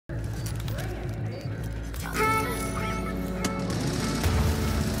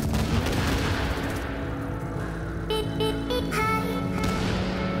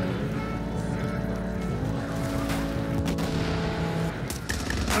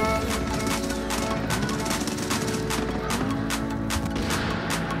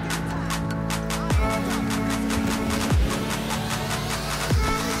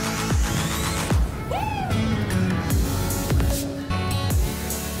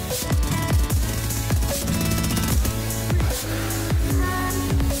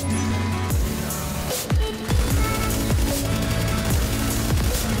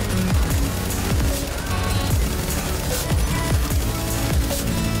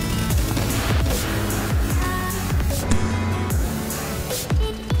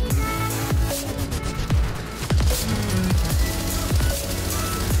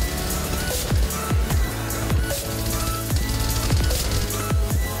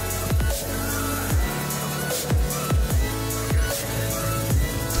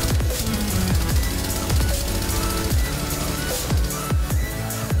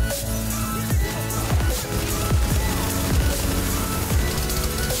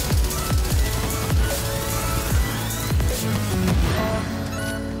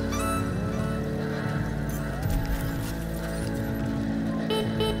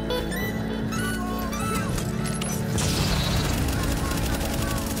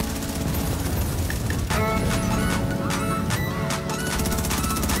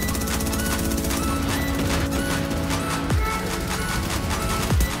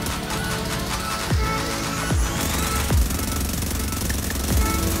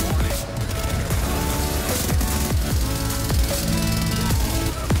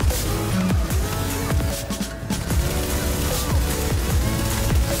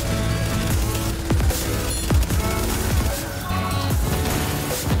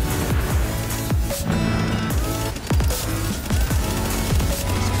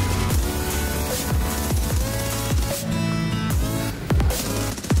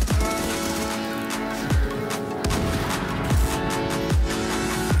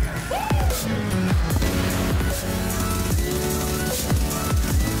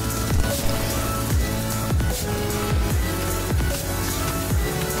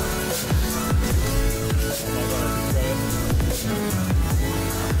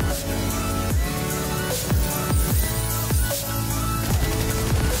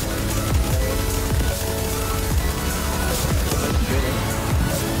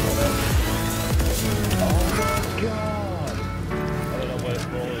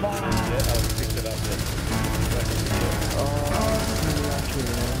Yeah, I'll pick it up then. Oh, lucky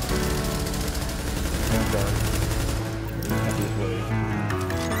man.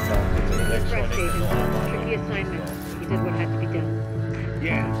 Fresh agent. Tricky assignment. He did what had to be done.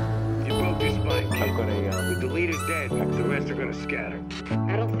 Yeah, you broke your spine, kid. I've got a, With the leader dead, the rest are gonna scatter.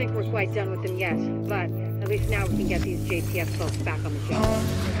 I don't think we're quite done with him yet, but at least now we can get these JTF folks back on the job.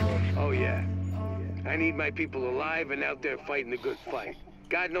 Oh yeah. I need my people alive and out there fighting the good fight.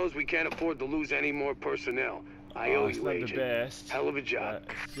 God knows we can't afford to lose any more personnel. I owe It's you, not Agent. the best. Hell of a job.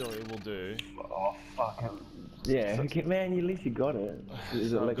 Still, it will do. oh fuck him. Yeah, okay, man, at least you got it.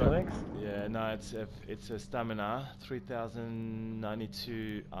 Is it electronics? Yeah, no, it's a stamina,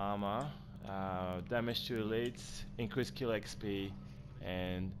 3092 armor, damage to elites, increased kill XP,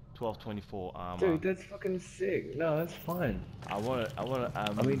 and 1224 armor. Dude, that's fucking sick. No, that's fine. I want I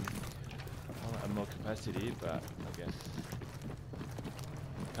mean, I want more capacity, but I guess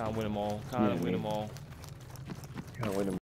can't win them all. Can't win them all. Can't win them.